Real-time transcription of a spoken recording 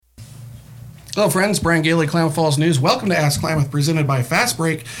Hello, friends. Brian Gailey, Klamath Falls News. Welcome to Ask Klamath, presented by Fast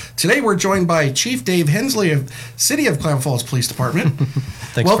Break. Today, we're joined by Chief Dave Hensley of City of Klamath Falls Police Department.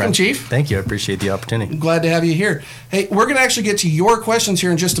 Thanks, Welcome, friend. Chief. Thank you. I appreciate the opportunity. Glad to have you here. Hey, we're going to actually get to your questions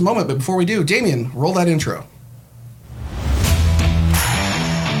here in just a moment, but before we do, Damien, roll that intro.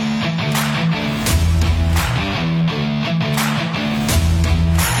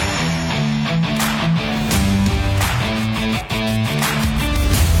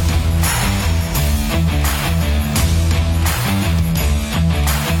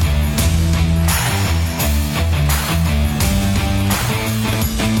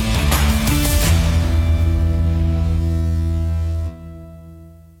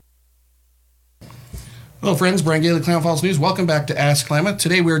 Hello, friends. Brian Gailey, Klamath Falls News. Welcome back to Ask Klamath.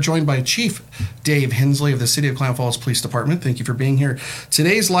 Today, we are joined by Chief Dave Hensley of the City of Klamath Falls Police Department. Thank you for being here.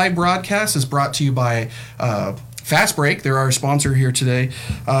 Today's live broadcast is brought to you by Fast Break. They're our sponsor here today.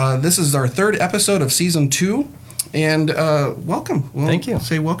 This is our third episode of Season 2, and welcome. Thank you.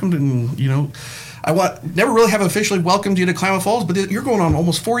 Say welcome to, never really have officially welcomed you to Klamath Falls, but you're going on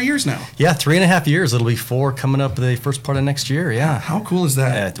almost 4 years now. Yeah, 3.5 years. It'll be 4 coming up the first part of next year. Yeah. How cool is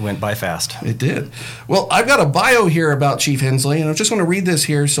that? Yeah, it went by fast. It did. Well, I've got a bio here about Chief Hensley, and I'm just going to read this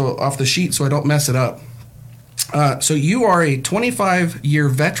here off the sheet so I don't mess it up. So you are a 25-year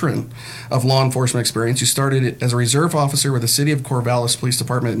veteran of law enforcement experience. You started as a reserve officer with the City of Corvallis Police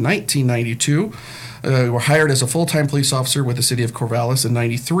Department in 1992. You were hired as a full-time police officer with the City of Corvallis in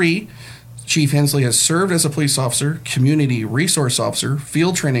 93. Chief Hensley has served as a police officer, community resource officer,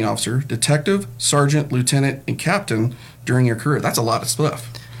 field training officer, detective, sergeant, lieutenant, and captain during your career. That's a lot of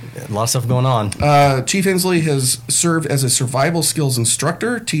stuff. A lot of stuff going on. Chief Hensley has served as a survival skills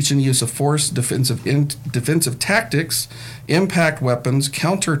instructor, teaching the use of force, defensive tactics, impact weapons,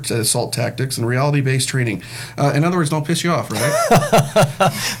 counter assault tactics, and reality-based training. In other words, don't piss you off, right?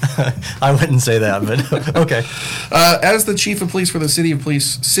 I wouldn't say that, but okay. As the chief of police for the City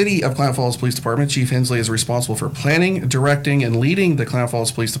of Klamath Falls Police Department, Chief Hensley is responsible for planning, directing, and leading the Klamath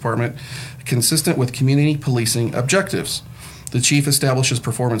Falls Police Department consistent with community policing objectives. The chief establishes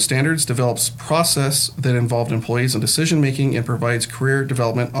performance standards, develops process that involve employees in decision-making, and provides career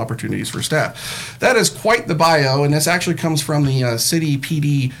development opportunities for staff. That is quite the bio, and this actually comes from the City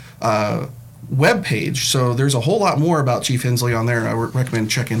PD webpage. So there's a whole lot more about Chief Hensley on there, and I would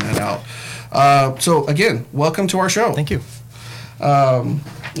recommend checking that out. So again, welcome to our show. Thank you.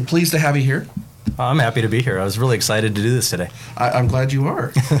 Pleased to have you here. I'm happy to be here. I was really excited to do this today. I'm glad you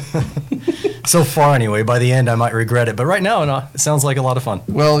are. So far, anyway. By the end, I might regret it, but right now, no, it sounds like a lot of fun.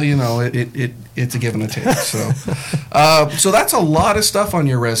 Well, it's a give and a take. So, so that's a lot of stuff on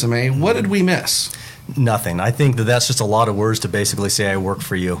your resume. What did we miss? Nothing. I think that's just a lot of words to basically say I work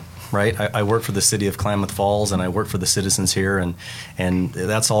for you. Right, I work for the City of Klamath Falls, and I work for the citizens here, and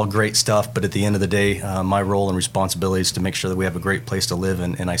that's all great stuff. But at the end of the day, my role and responsibility is to make sure that we have a great place to live,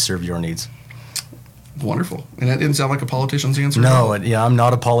 and I serve your needs. Wonderful. And that didn't sound like a politician's answer? No, I'm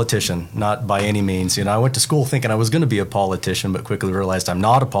not a politician, not by any means. I went to school thinking I was going to be a politician, but quickly realized I'm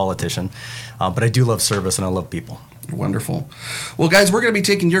not a politician. But I do love service, and I love people. Wonderful. Well, guys, we're going to be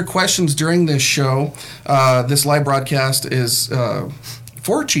taking your questions during this show. This live broadcast is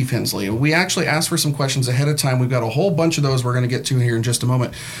for Chief Hensley. We actually asked for some questions ahead of time. We've got a whole bunch of those we're going to get to here in just a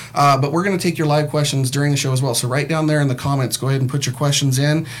moment. But we're going to take your live questions during the show as well. So right down there in the comments, go ahead and put your questions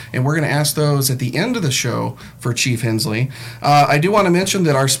in, and we're going to ask those at the end of the show for Chief Hensley. I do want to mention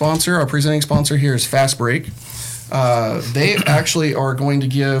that our presenting sponsor here is Fast Break. They actually are going to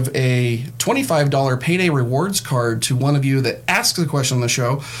give a $25 payday rewards card to one of you that asks a question on the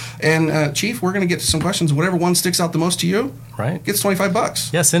show. And Chief, we're going to get to some questions. Whatever one sticks out the most to you, right, gets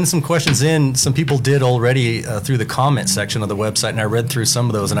 $25. Yeah, send some questions in. Some people did already through the comment section of the website, and I read through some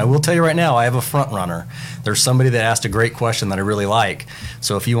of those. And I will tell you right now, I have a front runner. There's somebody that asked a great question that I really like.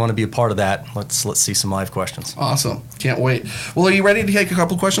 So if you want to be a part of that, let's see some live questions. Awesome. Can't wait. Well, are you ready to take a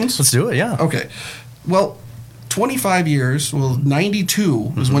couple questions? Let's do it, yeah. Okay. Well, 25 years,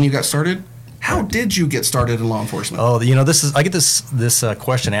 92 is when you got started. How did you get started in law enforcement? Oh, I get this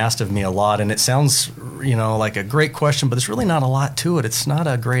question asked of me a lot, and it sounds, like a great question, but there's really not a lot to it. It's not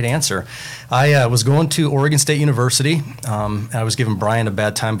a great answer. I was going to Oregon State University. I was giving Brian a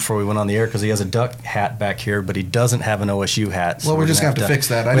bad time before we went on the air because he has a Duck hat back here, but he doesn't have an OSU hat. So well, we're just going to have to fix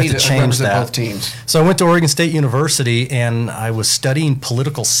that. I need to change that. Both teams. So I went to Oregon State University, and I was studying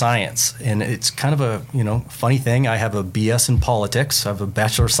political science, and it's kind of a funny thing. I have a BS in politics. I have a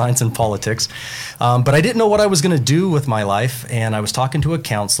Bachelor of Science in politics. But I didn't know what I was going to do with my life, and I was talking to a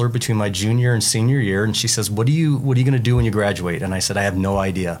counselor between my junior and senior year, and she says, what are you going to do when you graduate? And I said, I have no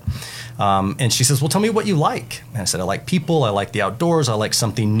idea. And she says, well, tell me what you like. And I said, I like people. I like the outdoors. I like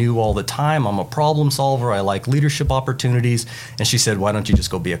something new all the time. I'm a problem solver. I like leadership opportunities. And she said, why don't you just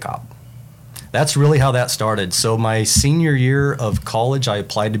go be a cop? That's really how that started. So my senior year of college, I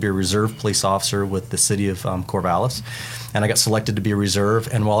applied to be a reserve police officer with the city of Corvallis, and I got selected to be a reserve.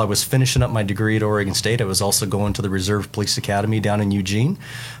 And while I was finishing up my degree at Oregon State, I was also going to the Reserve Police Academy down in Eugene.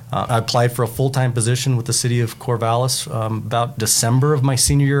 I applied for a full-time position with the city of Corvallis about December of my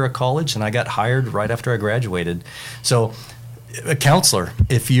senior year of college, and I got hired right after I graduated. So a counselor,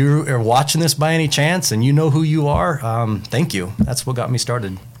 if you are watching this by any chance and you know who you are, thank you. That's what got me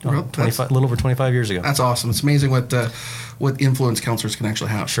started a little over 25 years ago. That's awesome. It's amazing what influence counselors can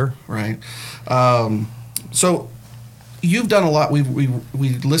actually have. Sure. Right. So you've done a lot. We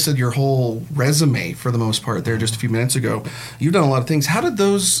listed your whole resume for the most part there just a few minutes ago. You've done a lot of things. How did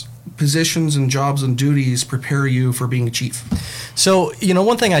those positions and jobs and duties prepare you for being a chief? So,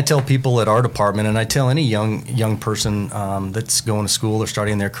 one thing I tell people at our department, and I tell any young person that's going to school or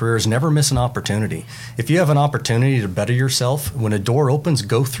starting their career, is never miss an opportunity. If you have an opportunity to better yourself, when a door opens,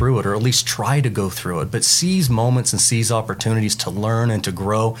 go through it, or at least try to go through it. But seize moments and seize opportunities to learn and to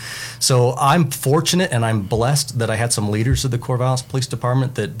grow. So I'm fortunate and I'm blessed that I had some leaders of the Corvallis Police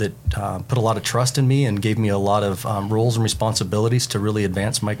Department that put a lot of trust in me and gave me a lot of roles and responsibilities to really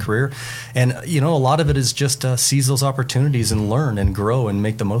advance my career. And, a lot of it is just seize those opportunities and learn and grow and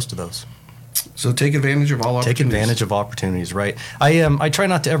make the most of those. So take advantage of all opportunities. Take advantage of opportunities, right? I try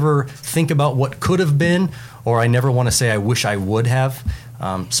not to ever think about what could have been, or I never want to say I wish I would have.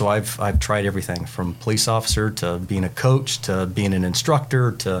 So I've tried everything from police officer to being a coach to being an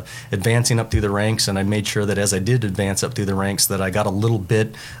instructor to advancing up through the ranks, and I made sure that as I did advance up through the ranks that I got a little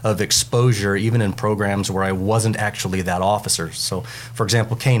bit of exposure even in programs where I wasn't actually that officer. So for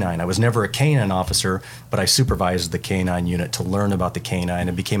example, K-9. I was never a K-9 officer, but I supervised the K-9 unit to learn about the K-9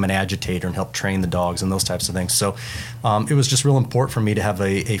 and became an agitator and helped train the dogs and those types of things. So it was just real important for me to have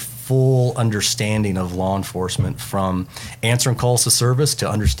a full understanding of law enforcement, from answering calls to service to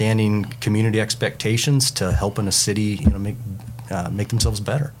understanding community expectations to helping a city make themselves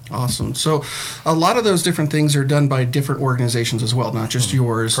better. Awesome. So a lot of those different things are done by different organizations as well, not just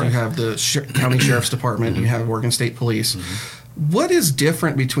yours. Correct. You have the County Sheriff's Department, you have Oregon State Police. What is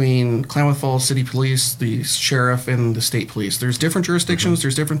different between Klamath Falls City Police, the sheriff, and the state police? There's different jurisdictions,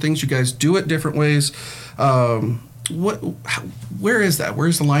 there's different things. You guys do it different ways. Where is that? Where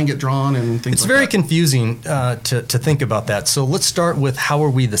does the line get drawn and things It's like very that? confusing to think about that. So let's start with, how are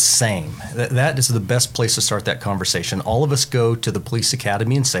we the same? That is the best place to start that conversation. All of us go to the Police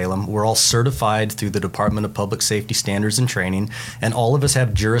Academy in Salem. We're all certified through the Department of Public Safety Standards and Training, and all of us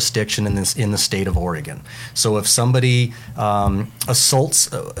have jurisdiction in the state of Oregon. So if somebody assaults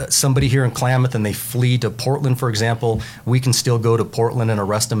somebody here in Klamath and they flee to Portland, for example, we can still go to Portland and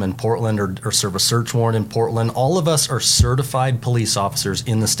arrest them in Portland or serve a search warrant in Portland. All of us are certified police officers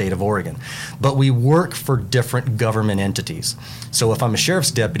in the state of Oregon, but we work for different government entities. So if I'm a sheriff's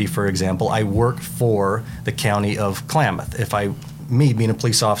deputy, for example, I work for the county of Klamath. Me being a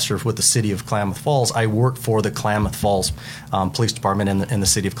police officer with the city of Klamath Falls, I work for the Klamath Falls Police Department in the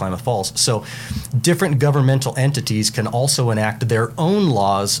city of Klamath Falls. So different governmental entities can also enact their own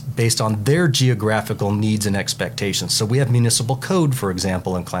laws based on their geographical needs and expectations. So we have municipal code, for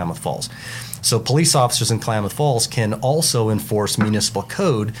example, in Klamath Falls. So police officers in Klamath Falls can also enforce municipal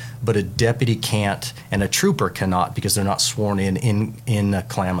code, but a deputy can't and a trooper cannot, because they're not sworn in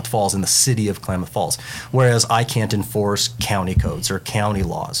Klamath Falls, in the city of Klamath Falls. Whereas I can't enforce county codes or county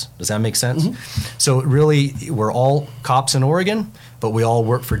laws. Does that make sense? Mm-hmm. So really, we're all cops in Oregon, but we all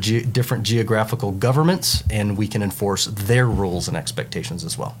work for different geographical governments, and we can enforce their rules and expectations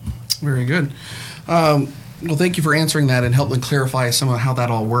as well. Very good. Well, thank you for answering that and helping clarify some of how that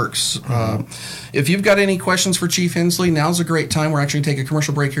all works. If you've got any questions for Chief Hensley, now's a great time. We're actually going to take a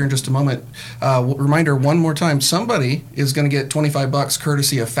commercial break here in just a moment. Reminder one more time, somebody is going to get $25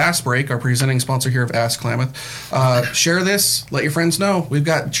 courtesy of Fast Break, our presenting sponsor here of Ask Klamath. Share this. Let your friends know. We've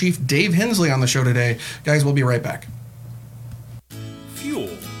got Chief Dave Hensley on the show today. Guys, we'll be right back. Fuel,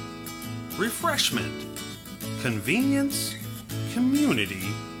 refreshment, convenience, community,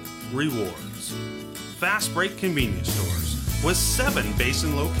 rewards. Fast Break convenience stores with 7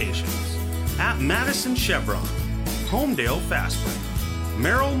 basin locations at Madison Chevron, Homedale Fast Break,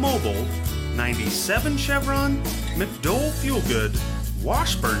 Merrill Mobile, 97 Chevron, McDowell Fuel Good,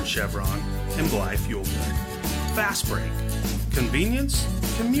 Washburn Chevron, and Blythe Fuel Good. Fast Break, convenience,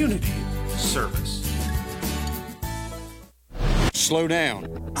 community, service. Slow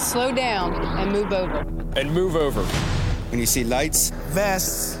down. Slow down and move over. And move over. When you see lights,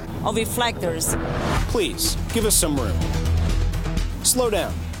 vests, of reflectors. Please, give us some room. Slow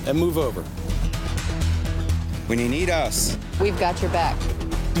down and move over. When you need us, we've got your back.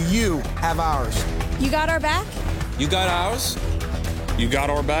 Do you have ours? You got our back? You got ours? You got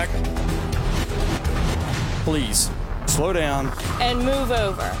our back? Please, slow down and move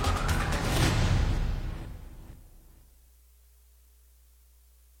over.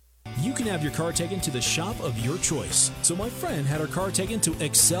 You can have your car taken to the shop of your choice. So my friend had her car taken to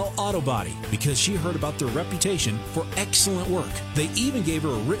Excel Auto Body because she heard about their reputation for excellent work. They even gave her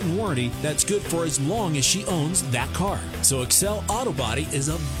a written warranty that's good for as long as she owns that car. So Excel Auto Body is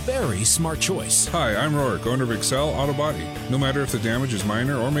a very smart choice. Hi, I'm Rorik, owner of Excel Auto Body. No matter if the damage is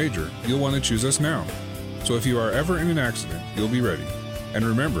minor or major, you'll want to choose us now. So if you are ever in an accident, you'll be ready. And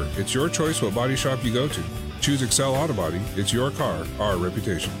remember, it's your choice what body shop you go to. Choose Excel Auto Body. It's your car, our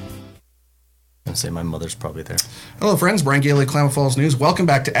reputation. I'm say my mother's probably there. Hello, friends. Brian Gailey, Klamath Falls News. Welcome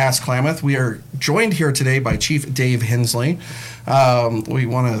back to Ask Klamath. We are joined here today by Chief Dave Hensley. We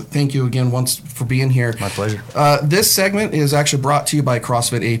want to thank you again once for being here. My pleasure. This segment is actually brought to you by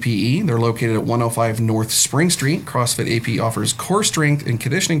CrossFit APE. They're located at 105 North Spring Street. CrossFit APE offers core strength and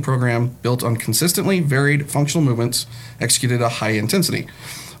conditioning program built on consistently varied functional movements executed at high intensity.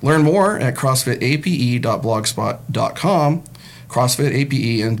 Learn more at crossfitape.blogspot.com. CrossFit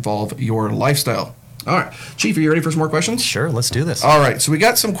APE, involve your lifestyle. All right. Chief, are you ready for some more questions? Sure, let's do this. All right. So we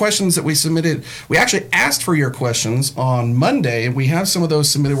got some questions that we submitted. We actually asked for your questions on Monday, and we have some of those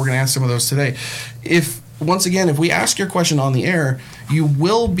submitted. We're going to ask some of those today. If we ask your question on the air, you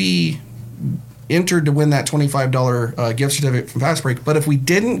will be entered to win that $25 gift certificate from Fast Break. But if we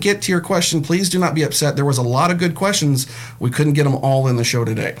didn't get to your question, please do not be upset. There was a lot of good questions. We couldn't get them all in the show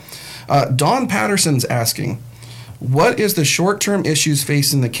today. Don Patterson's asking, what is the short-term issues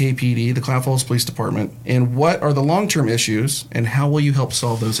facing the KPD, the Klamath Falls Police Department, and what are the long-term issues, and how will you help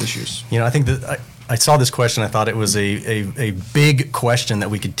solve those issues? I think that I saw this question. I thought it was a big question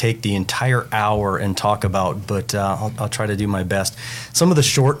that we could take the entire hour and talk about, but I'll try to do my best. Some of the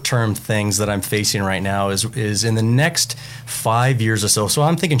short-term things that I'm facing right now is in the next 5 years or so. So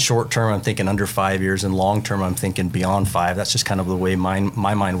I'm thinking short-term, I'm thinking under 5 years, and long-term, I'm thinking beyond 5. That's just kind of the way my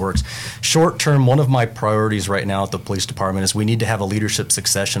mind works. Short-term, one of my priorities right now at the police department is we need to have a leadership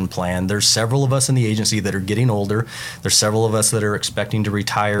succession plan. There's several of us in the agency that are getting older. There's several of us that are expecting to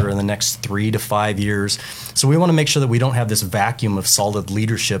retire in the next 3 to 5 years. So we want to make sure that we don't have this vacuum of solid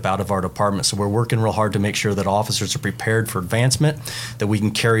leadership out of our department. So we're working real hard to make sure that officers are prepared for advancement, that we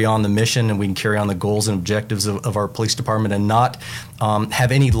can carry on the mission and we can carry on the goals and objectives of our police department and not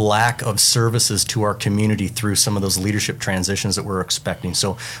have any lack of services to our community through some of those leadership transitions that we're expecting.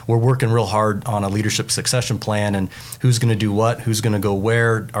 So we're working real hard on a leadership succession plan and who's going to do what, who's going to go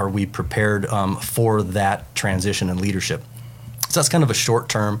where, are we prepared for that transition in leadership. So that's kind of a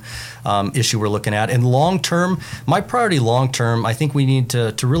short-term issue we're looking at. And long-term, my priority long-term, I think we need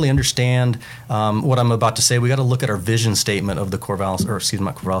to really understand what I'm about to say. We got to look at our vision statement of the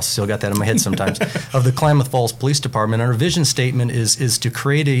still got that in my head sometimes, of the Klamath Falls Police Department. And our vision statement is to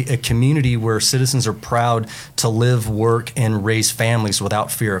create a community where citizens are proud to live, work, and raise families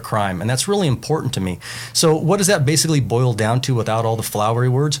without fear of crime. And that's really important to me. So what does that basically boil down to without all the flowery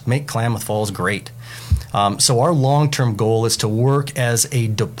words? Make Klamath Falls great. So our long-term goal is to work as a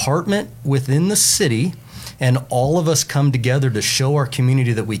department within the city, and all of us come together to show our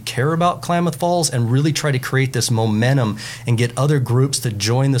community that we care about Klamath Falls and really try to create this momentum and get other groups to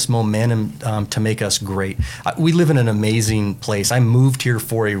join this momentum to make us great. We live in an amazing place. I moved here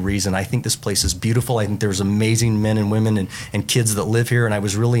for a reason. I think this place is beautiful. I think there's amazing men and women and kids that live here, and I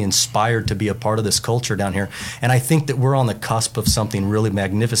was really inspired to be a part of this culture down here. And I think that we're on the cusp of something really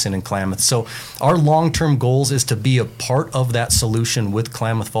magnificent in Klamath. So our long-term goals is to be a part of that solution with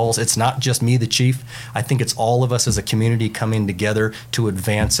Klamath Falls. It's not just me, the chief. I think it's all of us as a community coming together to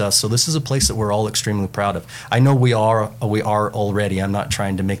advance us. So this is a place that we're all extremely proud of. I know we are already. I'm not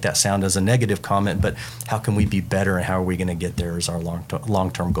trying to make that sound as a negative comment, but how can we be better and how are we going to get there is our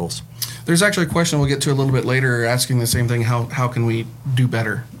long-term goals. There's actually a question we'll get to a little bit later asking the same thing, how can we do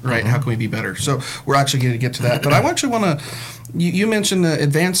better, right? Mm-hmm. How can we be better? So we're actually going to get to that. But I actually want to, you mentioned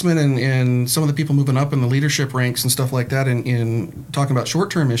advancement and some of the people moving up in the leadership ranks and stuff like that in talking about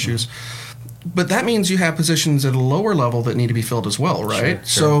short-term issues. But that means you have positions at a lower level that need to be filled as well, right?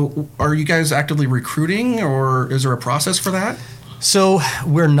 Sure. So are you guys actively recruiting, or is there a process for that? So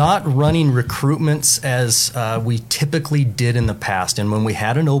we're not running recruitments as we typically did in the past. And when we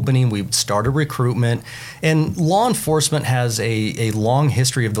had an opening, we started recruitment. And law enforcement has a long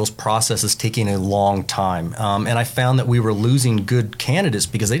history of those processes taking a long time. And I found that we were losing good candidates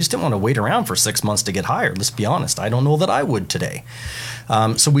because they just didn't want to wait around for 6 months to get hired. Let's be honest. I don't know that I would today.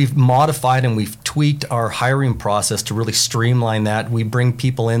 So we've modified and we've tweaked our hiring process to really streamline that. We bring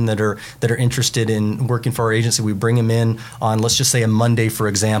people in that are interested in working for our agency. We bring them in on, let's just say, a Monday, for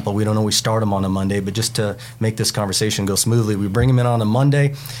example. We don't always start them on a Monday, but just to make this conversation go smoothly, we bring them in on a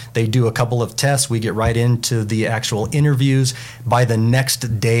Monday. They do a couple of tests. We get right into the actual interviews. By the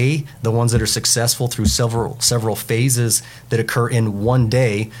next day, the ones that are successful through several phases that occur in one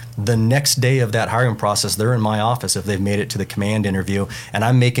day, the next day of that hiring process, they're in my office if they've made it to the command interview, and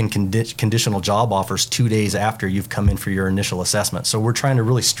I'm making conditional job offers 2 days after you've come in for your initial assessment. So we're trying to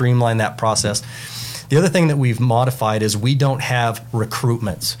really streamline that process. The other thing that we've modified is we don't have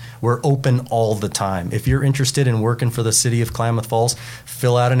recruitments. We're open all the time. If you're interested in working for the city of Klamath Falls,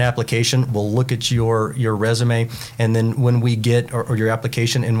 fill out an application. We'll look at your resume, and then when we get, or your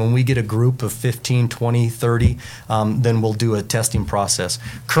application, and when we get a group of 15, 20, 30, then we'll do a testing process.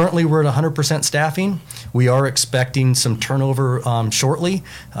 Currently, we're at 100% staffing. We are expecting some turnover shortly,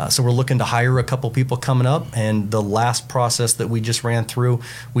 so we're looking to hire a couple people coming up, and the last process that we just ran through,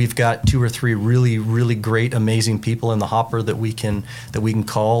 we've got 2 or 3 really great, amazing people in the hopper that we can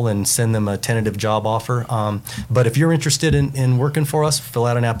call and send them a tentative job offer. But if you're interested in working for us, fill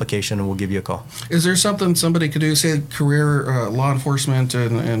out an application and we'll give you a call. Is there something somebody could do, say career law enforcement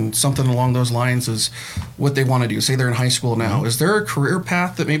and something along those lines is what they want to do? Say they're in high school now. Mm-hmm. Is there a career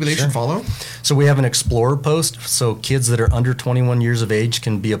path that maybe they should follow? So we have an Explorer post. So kids that are under 21 years of age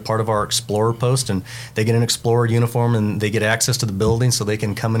can be a part of our Explorer post, and they get an Explorer uniform and they get access to the building so they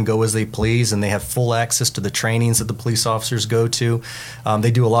can come and go as they please, and they have full access to the trainings that the police officers go to.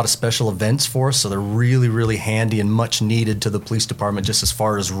 They do a lot of special events for us, so they're really handy and much needed to the police department just as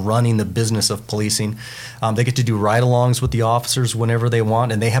far as running the business of policing. They get to do ride-alongs with the officers whenever they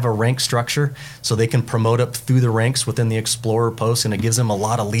want, and they have a rank structure so they can promote up through the ranks within the Explorer post, and it gives them a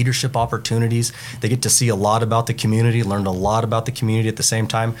lot of leadership opportunities. They get to see a lot about the community, learn a lot about the community at the same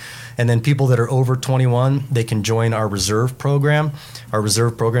time. And then people that are over 21, they can join our reserve program. Our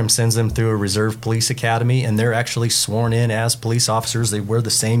reserve program sends them through a reserve police academy, and they're actually sworn in as police officers. They wear the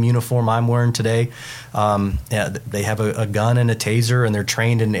same uniform I'm wearing today. They have a gun and a taser, and they're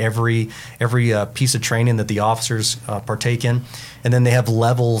trained in every piece of training that the officers partake in. And then they have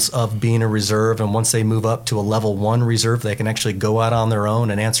levels of being a reserve, and once they move up to a level 1 reserve, they can actually go out on their own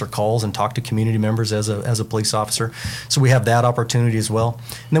and answer calls and talk to community members as a police officer. So we have that opportunity as well.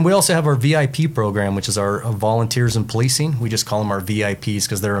 And then we also have our VIP program, which is our volunteers in policing. We just call them our VIPs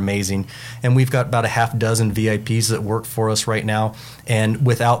because they're amazing. And we've got about a half dozen VIPs that work for us right now. And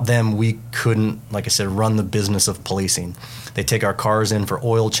without them, we couldn't, like I said, run the business of policing. They take our cars in for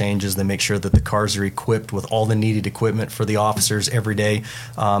oil changes. They make sure that the cars are equipped with all the needed equipment for the officers every day.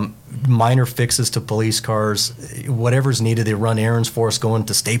 Minor fixes to police cars, whatever's needed. They run errands for us, going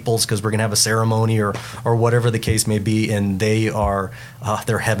to Staples because we're going to have a ceremony or whatever the case may be, and they're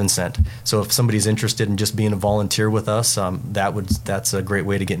heaven sent. So if somebody's interested in just being a volunteer with us, that's a great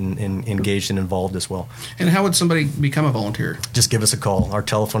way to get engaged and involved as well. And how would somebody become a volunteer? Just give us a call. Our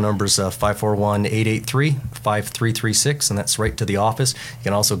telephone number is 541-883-5336, and that's right to the office. You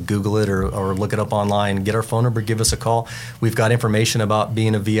can also Google it or look it up online. Get our phone number, give us a call. We've got information about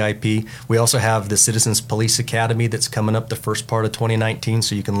being a VIP. We also have the Citizens Police Academy that's coming up the first part of 2019,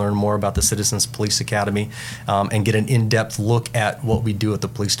 so you can learn more about the Citizens Police Academy and get an in-depth look at what we do at the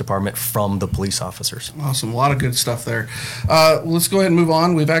police department from the police officers. Awesome. A lot of good stuff there. Let's go ahead and move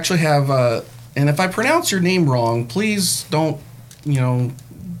on. We've actually have, and if I pronounce your name wrong, please don't,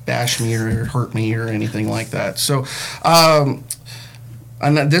 bash me or hurt me or anything like that. So, and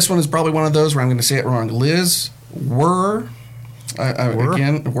this one is probably one of those where I'm going to say it wrong. Liz Werr.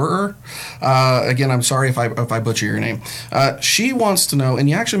 Again, I'm sorry if I butcher your name. She wants to know, and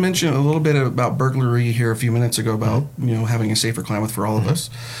you actually mentioned a little bit about burglary here a few minutes ago about having a safer Klamath for all of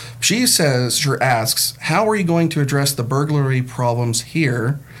us. She asks, how are you going to address the burglary problems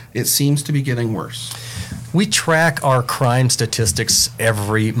here? It seems to be getting worse. We track our crime statistics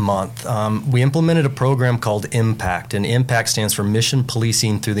every month. We implemented a program called IMPACT, and IMPACT stands for Mission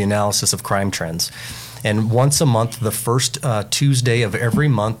Policing Through the Analysis of Crime Trends. And once a month, the first Tuesday of every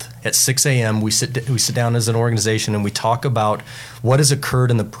month at 6 a.m., we sit down as an organization and we talk about what has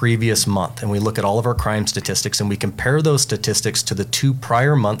occurred in the previous month. And we look at all of our crime statistics and we compare those statistics to the 2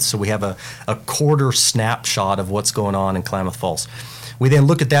 prior months. So we have a quarter snapshot of what's going on in Klamath Falls. We then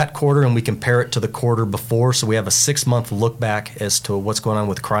look at that quarter and we compare it to the quarter before, so we have a 6-month look back as to what's going on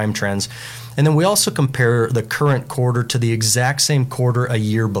with crime trends. And then we also compare the current quarter to the exact same quarter a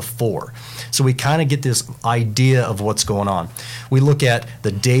year before. So we kind of get this idea of what's going on. We look at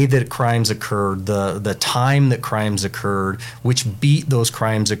the day that crimes occurred, the time that crimes occurred, which beat those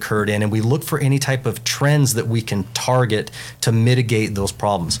crimes occurred in, and we look for any type of trends that we can target to mitigate those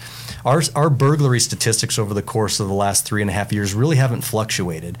problems. Our burglary statistics over the course of the last 3.5 years really haven't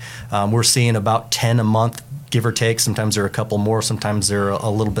fluctuated. We're seeing about 10 a month, give or take. Sometimes there are a couple more, sometimes they're a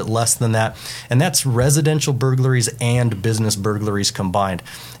little bit less than that. And that's residential burglaries and business burglaries combined.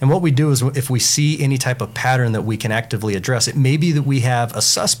 And what we do is if we see any type of pattern that we can actively address, it may be that we have a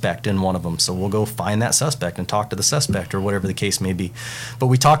suspect in one of them. So we'll go find that suspect and talk to the suspect or whatever the case may be. But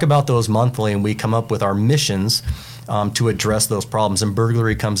we talk about those monthly and we come up with our missions to address those problems. And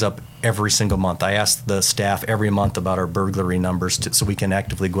burglary comes up every single month. I ask the staff every month about our burglary numbers so we can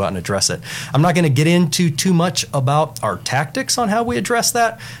actively go out and address it. I'm not going to get into too much about our tactics on how we address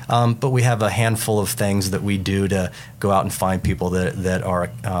that, but we have a handful of things that we do to go out and find people that are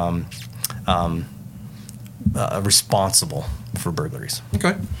responsible for burglaries.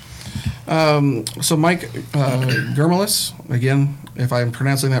 Okay. So Mike Germelis, again, if I'm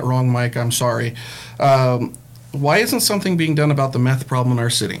pronouncing that wrong, Mike, I'm sorry. Why isn't something being done about the meth problem in our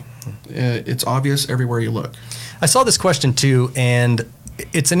city? It's obvious everywhere you look. I saw this question too, and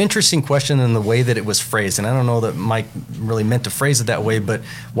it's an interesting question in the way that it was phrased. And I don't know that Mike really meant to phrase it that way, but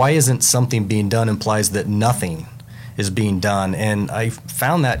why isn't something being done implies that nothing is being done. And I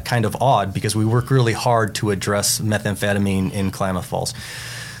found that kind of odd because we work really hard to address methamphetamine in Klamath Falls.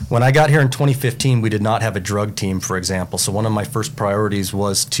 When I got here in 2015, we did not have a drug team, for example. So one of my first priorities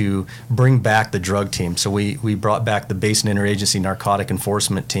was to bring back the drug team. So we brought back the Basin Interagency Narcotic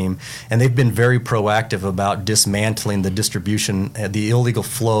Enforcement Team, and they've been very proactive about dismantling the distribution, the illegal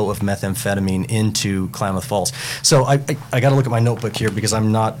flow of methamphetamine into Klamath Falls. So I got to look at my notebook here because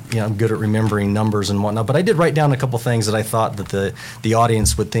I'm not I'm good at remembering numbers and whatnot, but I did write down a couple things that I thought that the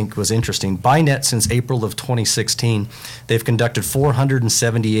audience would think was interesting. BiNet, since April of 2016, they've conducted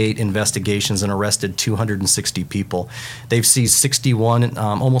 478 investigations and arrested 260 people. They've seized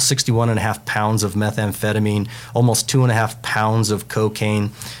almost 61.5 pounds of methamphetamine, almost 2.5 pounds of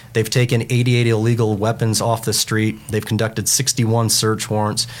cocaine. They've taken 88 illegal weapons off the street. They've conducted 61 search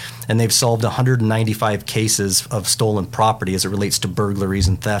warrants, and they've solved 195 cases of stolen property as it relates to burglaries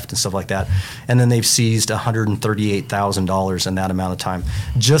and theft and stuff like that. And then they've seized $138,000 in that amount of time.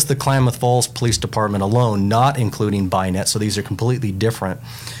 Just the Klamath Falls Police Department alone, not including BiNet, so these are completely different.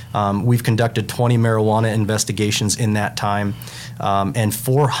 We've conducted 20 marijuana investigations in that time, and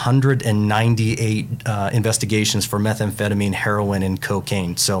 498 investigations for methamphetamine, heroin, and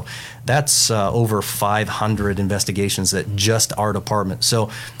cocaine. So that's over 500 investigations at just our department. So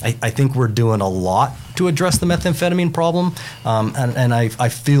I think we're doing a lot to address the methamphetamine problem, and I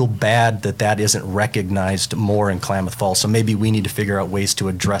feel bad that isn't recognized more in Klamath Falls. So maybe we need to figure out ways to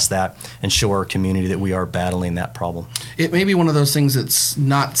address that and show our community that we are battling that problem. It may be one of those things that's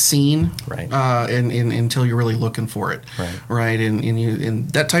not seen, right? Until you're really looking for it, right? And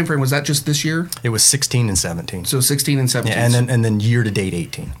that time frame, was that just this year? It was 16 and 17. So 16 and 17, yeah, and then year to date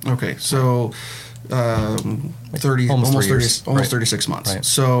 18. Okay, so 30, almost 36 months. Right.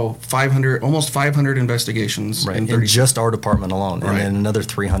 So 500, almost 500 investigations, right? In just our department alone, and then another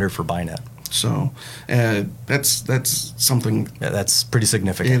 300 for BiNet. So that's something. Yeah, that's pretty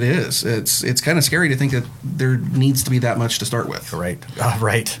significant. It is. It's kind of scary to think that there needs to be that much to start with. Right.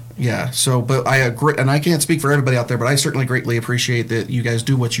 Right. Yeah. So, but I agree, and I can't speak for everybody out there, but I certainly greatly appreciate that you guys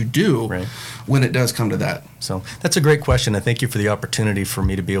do what you do when it does come to that. So that's a great question, and thank you for the opportunity for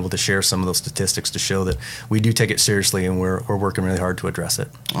me to be able to share some of those statistics to show that we do take it seriously and we're working really hard to address it.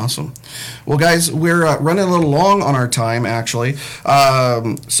 Awesome. Well, guys, we're running a little long on our time, actually.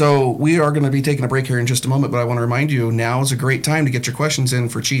 So we are going to be taking a break here in just a moment, but I want to remind you now is a great time to get your questions in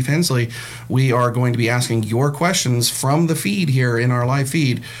for Chief Hensley. We are going to be asking your questions from the feed here in our live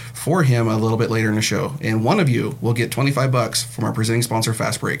feed for him a little bit later in the show. And one of you will get $25 from our presenting sponsor,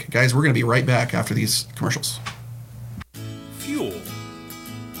 Fast Break. Guys, we're going to be right back after these commercials. Fuel,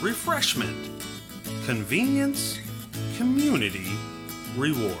 refreshment, convenience, community,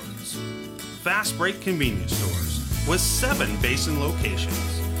 rewards. Fast Break convenience stores with 7 Basin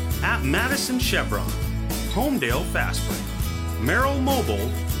locations at Madison Chevron, Homedale Fast Break, Merrill Mobile,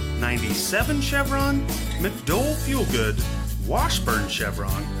 97 Chevron, McDowell Fuel Good, Washburn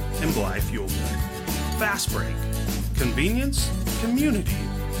Chevron, and Blythe Fuel Good. Fast Break, convenience, community,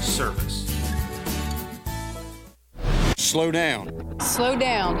 service. Slow down. Slow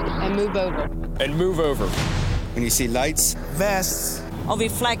down and move over. And move over. When you see lights, Vests, or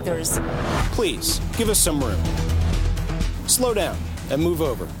reflectors. Please, give us some room. Slow down and move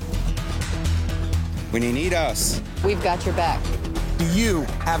over. When you need us, we've got your back. Do you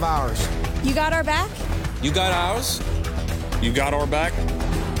have ours? You got our back? you got ours? You got our back?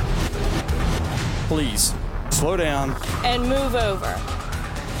 Please, slow down. And move over.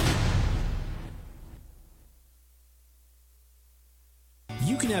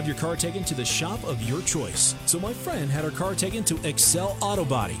 You can have your car taken to the shop of your choice. So my friend had her car taken to Excel Auto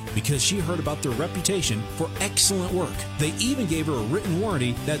Body because she heard about their reputation for excellent work. They even gave her a written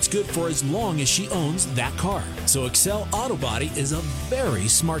warranty that's good for as long as she owns that car. So Excel Auto Body is a very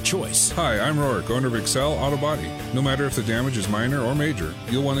smart choice. Hi, I'm Rourke, owner of Excel Auto Body. No matter if the damage is minor or major,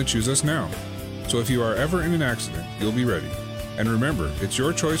 you'll want to choose us now. So if you are ever in an accident, you'll be ready. And remember, it's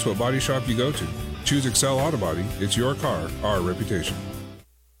your choice what body shop you go to. Choose Excel Auto Body. It's your car, our reputation.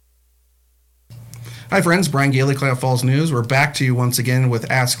 Hi friends, Brian Gailey, Klamath Falls News. We're back to you once again with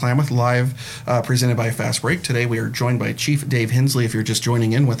Ask Klamath live, presented by Fast Break. Today we are joined by Chief Dave Hensley, if you're just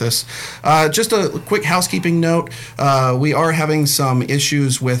joining in with us. Just a quick housekeeping note. We are having some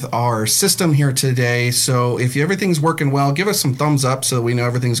issues with our system here today, so if everything's working well, give us some thumbs up so we know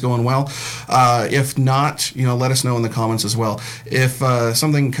everything's going well. If not, let us know in the comments as well. If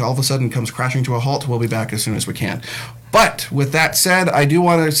something all of a sudden comes crashing to a halt, we'll be back as soon as we can. But with that said, I do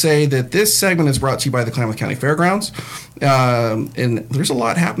want to say that this segment is brought to you by the Klamath County Fairgrounds. And there's a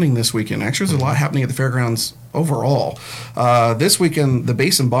lot happening this weekend. Actually, there's a lot happening at the fairgrounds overall. This weekend, the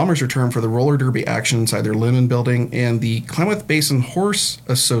Basin Bombers return for the roller derby action inside their Linen building, and the Klamath Basin Horse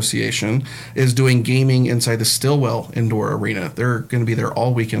Association is doing gaming inside the Stillwell Indoor Arena. They're going to be there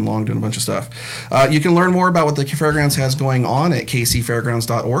all weekend long doing a bunch of stuff. You can learn more about what the fairgrounds has going on at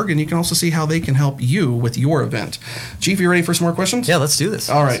kcfairgrounds.org, and you can also see how they can help you with your event. Chief, you ready for some more questions? Yeah, let's do this.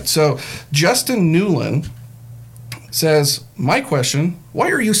 All right. So Justin Newland says, my question, why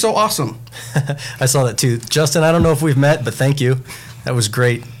are you so awesome? I saw that too. Justin, I don't know if we've met, but thank you. That was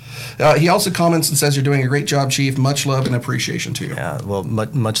great. He also comments and says, you're doing a great job, Chief. Much love and appreciation to you. Yeah, well,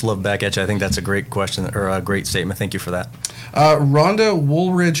 much love back at you. I think that's a great question, or a great statement. Thank you for that. Rhonda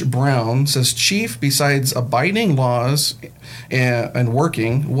Woolridge Brown says, Chief, besides abiding laws and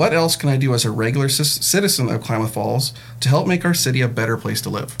working, what else can I do as a regular citizen of Klamath Falls to help make our city a better place to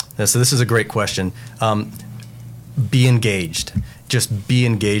live? Yeah, so this is a great question. Be engaged. Just be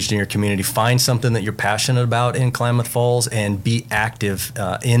engaged in your community. Find something that you're passionate about in Klamath Falls and be active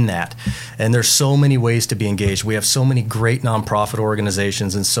in that. And there's so many ways to be engaged. We have so many great nonprofit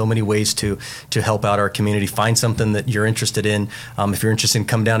organizations and so many ways to help out our community. Find something that you're interested in. If you're interested in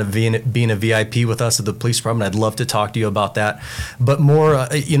come down and being a VIP with us at the police department, I'd love to talk to you about that. But more,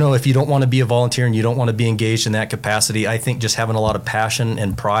 if you don't want to be a volunteer and you don't want to be engaged in that capacity, I think just having a lot of passion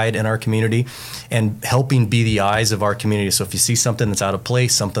and pride in our community and helping be the eyes of our community. So if you see something that's out of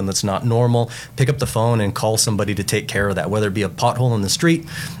place, something that's not normal, pick up the phone and call somebody to take care of that, whether it be a pothole in the street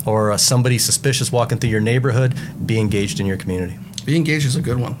or somebody suspicious walking through your neighborhood. Be engaged in your community. Be engaged is a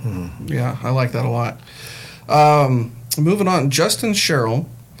good one. Mm-hmm. Yeah, I like that a lot. Moving on, Justin Sherrill.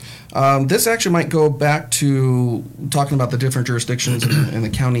 This actually might go back to talking about the different jurisdictions and the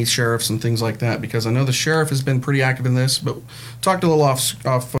county sheriffs and things like that, because I know the sheriff has been pretty active in this, but talked a little off.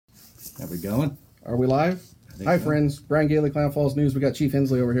 Are we going? Are we live? Hi, friends. Brian Gailey, Klamath Falls News. We got Chief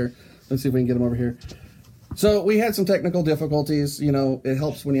Hensley over here. Let's see if we can get him over here. So we had some technical difficulties. It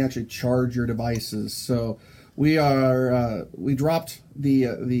helps when you actually charge your devices. So we dropped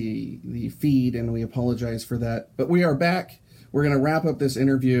the feed, and we apologize for that. But we are back. We're going to wrap up this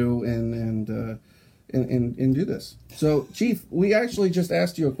interview and do this. So, Chief, we actually just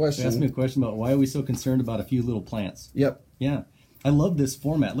asked you a question. You asked me a question about why are we so concerned about a few little plants. Yep. Yeah. I love this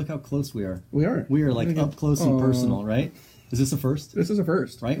format. Look how close we are. We are. We are like up close and personal, right? Is this a first? This is a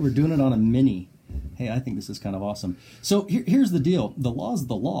first. Right? We're doing it on a mini. Hey, I think this is kind of awesome. So here's the deal. The law is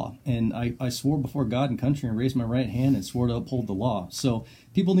the law. And I swore before God and country and raised my right hand and swore to uphold the law. So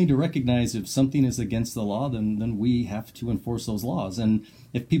people need to recognize if something is against the law, then we have to enforce those laws. And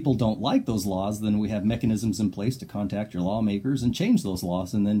if people don't like those laws, then we have mechanisms in place to contact your lawmakers and change those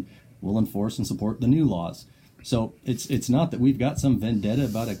laws. And then we'll enforce and support the new laws. So it's not that we've got some vendetta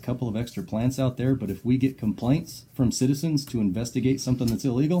about a couple of extra plants out there, but if we get complaints from citizens to investigate something that's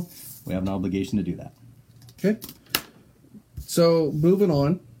illegal, we have an obligation to do that. Okay. So moving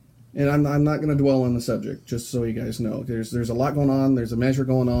on, and I'm not going to dwell on the subject, just so you guys know. There's a lot going on. There's a measure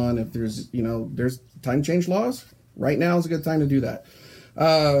going on. If there's time change laws, right now is a good time to do that.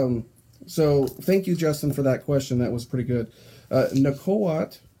 So thank you, Justin, for that question. That was pretty good.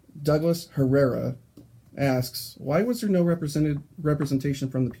 Nakowat Douglas Herrera asks, why was there no representation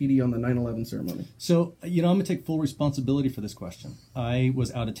from the PD on the 9/11 ceremony? So, I'm going to take full responsibility for this question. I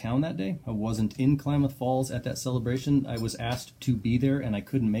was out of town that day. I wasn't in Klamath Falls at that celebration. I was asked to be there, and I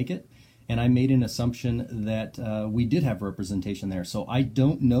couldn't make it. And I made an assumption that we did have representation there. So I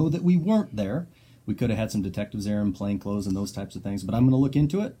don't know that we weren't there. We could have had some detectives there in plain clothes and those types of things. But I'm going to look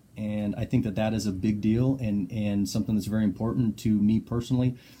into it, and I think that is a big deal and something that's very important to me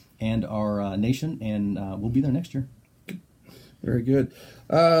personally and our nation, and we'll be there next year. Very good.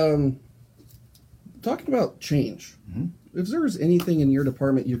 Talking about change, if there was anything in your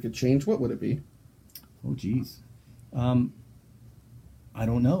department you could change, what would it be? Oh, geez. I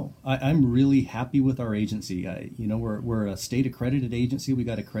don't know. I'm really happy with our agency. We're a state accredited agency. We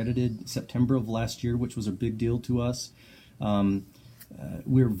got accredited September of last year, which was a big deal to us.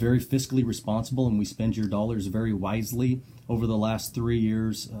 We're very fiscally responsible, and we spend your dollars very wisely. Over the last 3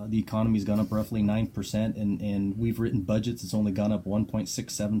 years, the economy's gone up roughly 9%, and we've written budgets that's only gone up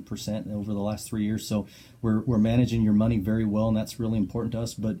 1.67% over the last 3 years. So we're managing your money very well, and that's really important to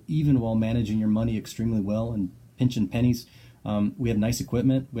us. But even while managing your money extremely well and pinching pennies, we have nice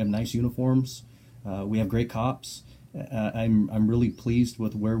equipment, we have nice uniforms, we have great cops. I'm really pleased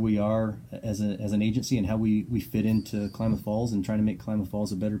with where we are as an agency and how we fit into Klamath Falls and trying to make Klamath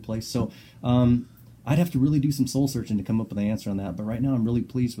Falls a better place. So I'd have to really do some soul searching to come up with an answer on that. But right now I'm really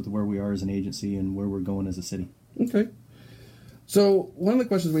pleased with where we are as an agency and where we're going as a city. Okay. So one of the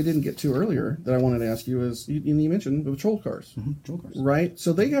questions we didn't get to earlier that I wanted to ask you is, you mentioned the patrol cars. Patrol cars. Right?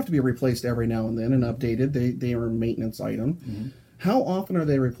 So they have to be replaced every now and then and updated. They are a maintenance item. How often are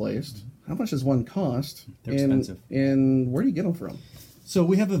they replaced? How much does one cost? They're expensive. And where do you get them from? So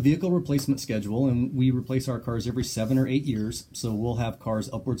we have a vehicle replacement schedule, and we replace our cars every 7 or 8 years. So we'll have cars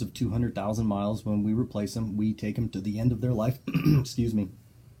upwards of 200,000 miles. When we replace them, we take them to the end of their life. Excuse me.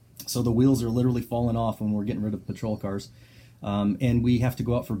 So the wheels are literally falling off when we're getting rid of patrol cars. And we have to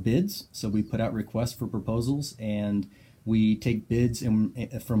go out for bids. So we put out requests for proposals, and we take bids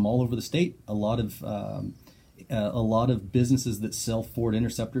from all over the state. A lot of businesses that sell Ford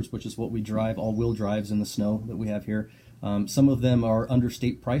Interceptors, which is what we drive, all-wheel drives in the snow that we have here. Some of them are under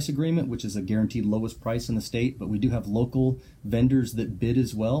state price agreement, which is a guaranteed lowest price in the state, but we do have local vendors that bid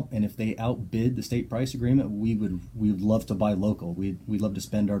as well. And if they outbid the state price agreement, we would love to buy local. We'd love to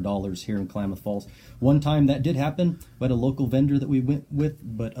spend our dollars here in Klamath Falls. One time that did happen. We had a local vendor that we went with,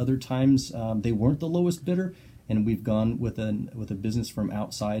 but other times they weren't the lowest bidder. And we've gone with a business from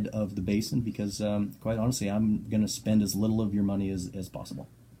outside of the basin because, quite honestly, I'm going to spend as little of your money as possible.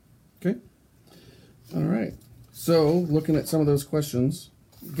 Okay. All right. So, looking at some of those questions,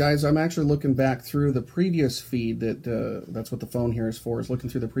 guys, I'm actually looking back through the previous feed. That's what the phone here is for, is looking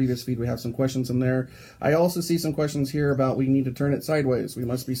through the previous feed. We have some questions in there. I also see some questions here about we need to turn it sideways. We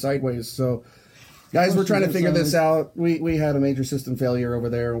must be sideways. So, guys, we're trying to figure this out. We had a major system failure over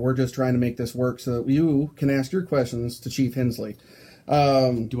there, and we're just trying to make this work so that you can ask your questions to Chief Hensley.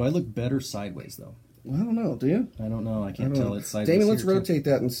 Do I look better sideways, though? Well, I don't know. Do you? I don't know. I can't tell. It's sideways. Damien, let's rotate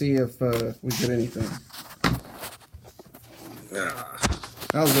that and see if we get anything.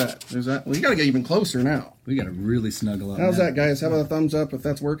 How's that? Well, you got to get even closer now. We got to really snuggle up. How's that, guys? How about a thumbs up if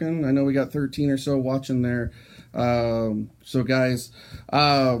that's working? I know we got 13 or so watching there. So, guys,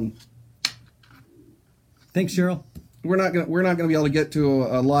 thanks, Cheryl. We're not gonna be able to get to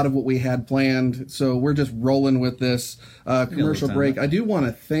a lot of what we had planned, so we're just rolling with this commercial break. I do want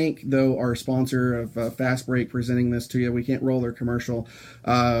to thank, though, our sponsor of Fast Break presenting this to you. We can't roll their commercial.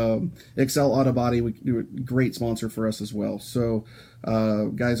 Excel Auto Body, we do a great sponsor for us as well. So,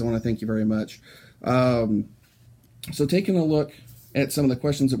 guys, I want to thank you very much. So, taking a look at some of the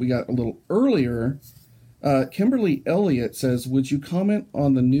questions that we got a little earlier. Kimberly Elliott says, would you comment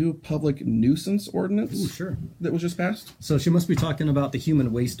on the new public nuisance ordinance that was just passed? So she must be talking about the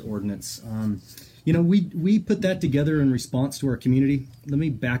human waste ordinance. We put that together in response to our community. Let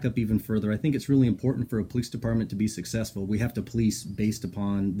me back up even further. I think it's really important for a police department to be successful. We have to police based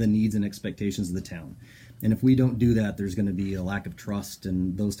upon the needs and expectations of the town. And if we don't do that, there's going to be a lack of trust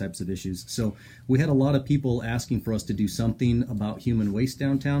and those types of issues. So we had a lot of people asking for us to do something about human waste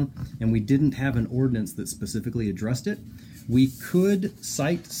downtown, and we didn't have an ordinance that specifically addressed it. We could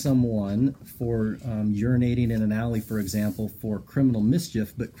cite someone for urinating in an alley, for example, for criminal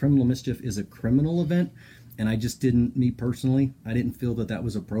mischief, but criminal mischief is a criminal event, and I just didn't, me personally, I didn't feel that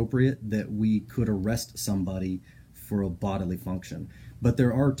was appropriate, that we could arrest somebody for a bodily function. But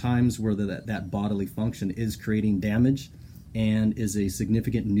there are times where that bodily function is creating damage and is a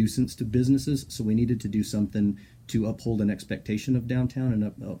significant nuisance to businesses. So we needed to do something to uphold an expectation of downtown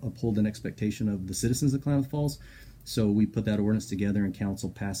and uphold an expectation of the citizens of Klamath Falls. So we put that ordinance together and council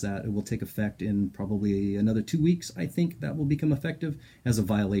passed that. It will take effect in probably another 2 weeks. I think that will become effective as a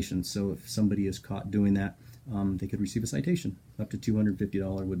violation. So if somebody is caught doing that, they could receive a citation. Up to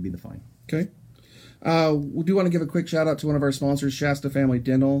 $250 would be the fine. Okay. We do want to give a quick shout out to one of our sponsors, Shasta Family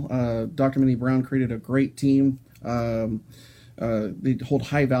Dental. Dr. Minnie Brown created a great team. They hold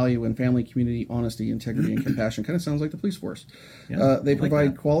high value in family, community, honesty, integrity, and compassion. Kind of sounds like the police force. Yeah, they provide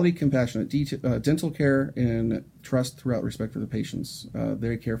like quality, compassionate dental care and trust throughout respect for the patients.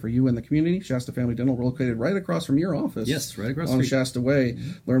 They care for you and the community. Shasta Family Dental, we're located right across from your office. Yes, right across on the street. Shasta Way.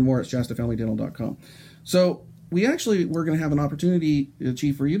 Learn more at shastafamilydental.com. So we're going to have an opportunity,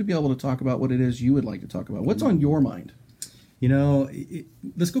 Chief, for you to be able to talk about what it is you would like to talk about. What's on your mind? You know,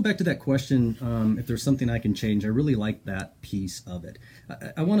 let's go back to that question. If there's something I can change, I really like that piece of it.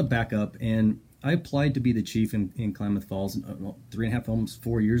 I want to back up, and I applied to be the chief in Klamath Falls 3.5, almost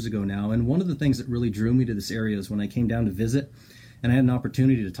 4 years ago now. And one of the things that really drew me to this area is when I came down to visit, and I had an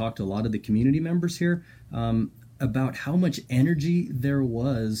opportunity to talk to a lot of the community members here about how much energy there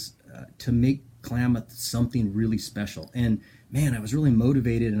was to make Klamath something really special. And man, I was really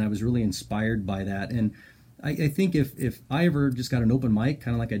motivated and I was really inspired by that. And I think if I ever just got an open mic,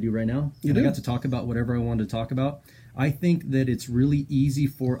 kind of like I do right now, and I got to talk about whatever I wanted to talk about, I think that it's really easy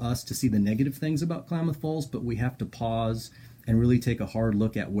for us to see the negative things about Klamath Falls, but we have to pause and really take a hard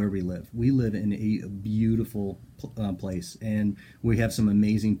look at where we live. We live in a beautiful place, and we have some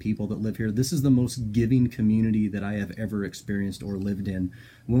amazing people that live here. This is the most giving community that I have ever experienced or lived in.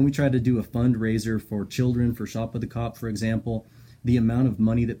 When we try to do a fundraiser for children, for Shop with the Cop, for example, the amount of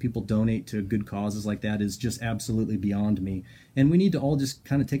money that people donate to good causes like that is just absolutely beyond me. And we need to all just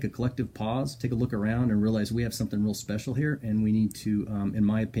kind of take a collective pause, take a look around, and realize we have something real special here, and we need to, in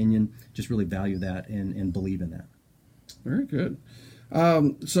my opinion, just really value that and believe in that. Very good.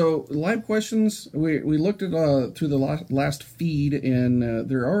 So live questions, we looked at through the last feed, and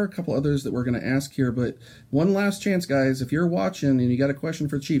there are a couple others that we're going to ask here, but one last chance, guys. If you're watching and you got a question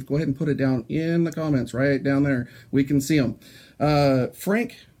for Chief, go ahead and put it down in the comments right down there. We can see them.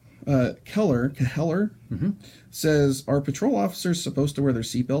 Frank Keller says, are patrol officers supposed to wear their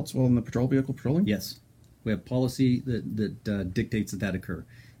seatbelts while in the patrol vehicle patrolling? Yes. We have policy that dictates that occur.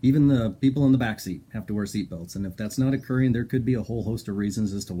 Even the people in the back seat have to wear seatbelts. And if that's not occurring, there could be a whole host of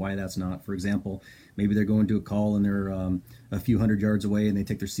reasons as to why that's not. For example, maybe they're going to a call and they're a few hundred yards away and they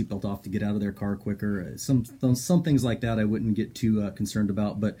take their seatbelt off to get out of their car quicker. Some things like that I wouldn't get too concerned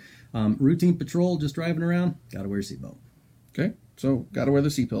about. But routine patrol, just driving around, got to wear a seatbelt. Okay, so got to wear the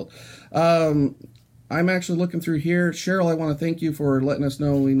seatbelt. I'm actually looking through here. Cheryl, I want to thank you for letting us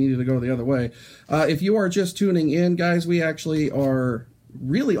know we needed to go the other way. If you are just tuning in, guys, we actually are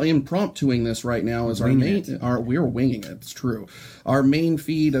really impromptuing this right now as we're winging it. It's true. Our main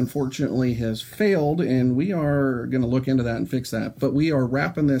feed unfortunately has failed, and we are going to look into that and fix that. But we are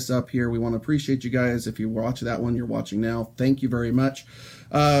wrapping this up here. We want to appreciate you guys. If you watch that one, you're watching now. Thank you very much.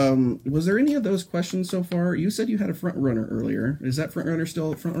 Was there any of those questions so far? You said you had a front runner earlier. Is that front runner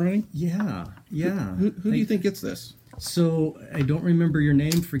still front running? Yeah. Who do you think gets this? So I don't remember your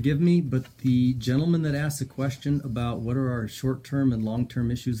name, forgive me, but the gentleman that asked a question about what are our short-term and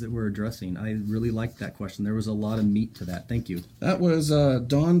long-term issues that we're addressing, I really liked that question. There was a lot of meat to that. Thank you. That was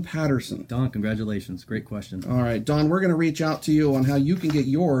Don Patterson. Don, congratulations. Great question. All right, Don, we're going to reach out to you on how you can get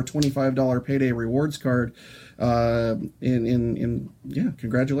your $25 payday rewards card.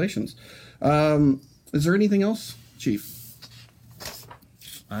 Congratulations. Is there anything else, Chief?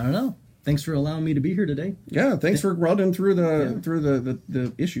 I don't know. Thanks for allowing me to be here today. Yeah, thanks for running through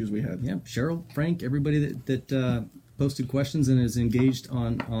the issues we had. Yeah, Cheryl, Frank, everybody that posted questions and is engaged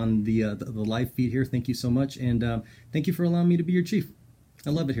on the live feed here. Thank you so much, and thank you for allowing me to be your chief. I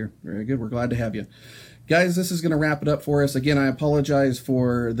love it here. Very good. We're glad to have you. Guys, this is going to wrap it up for us. Again, I apologize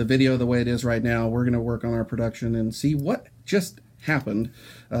for the video the way it is right now. We're going to work on our production and see what just happened.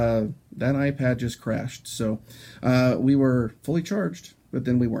 That iPad just crashed. So we were fully charged, but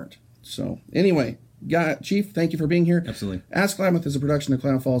then we weren't. So anyway, Chief, thank you for being here. Absolutely. Ask Klamath is a production of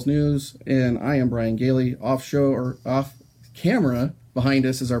Klamath Falls News, and I am Brian Gailey. Off camera behind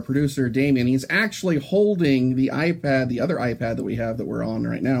us is our producer, Damien. He's actually holding the iPad, the other iPad that we have that we're on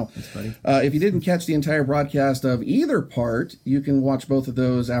right now. That's funny. If you didn't catch the entire broadcast of either part, you can watch both of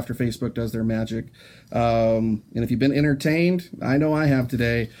those after Facebook does their magic. And if you've been entertained, I know I have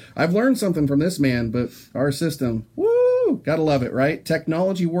today. I've learned something from this man, but our system, woo, gotta love it, right?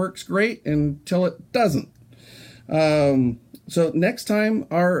 Technology works great until it doesn't. So next time,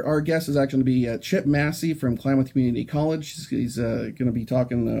 our guest is actually going to be Chip Massey from Klamath Community College. He's going to be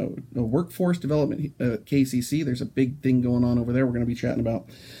talking workforce development at KCC. There's a big thing going on over there we're going to be chatting about.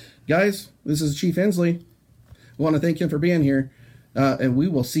 Guys, this is Chief Hensley. We want to thank him for being here, and we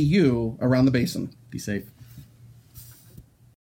will see you around the basin. Be safe.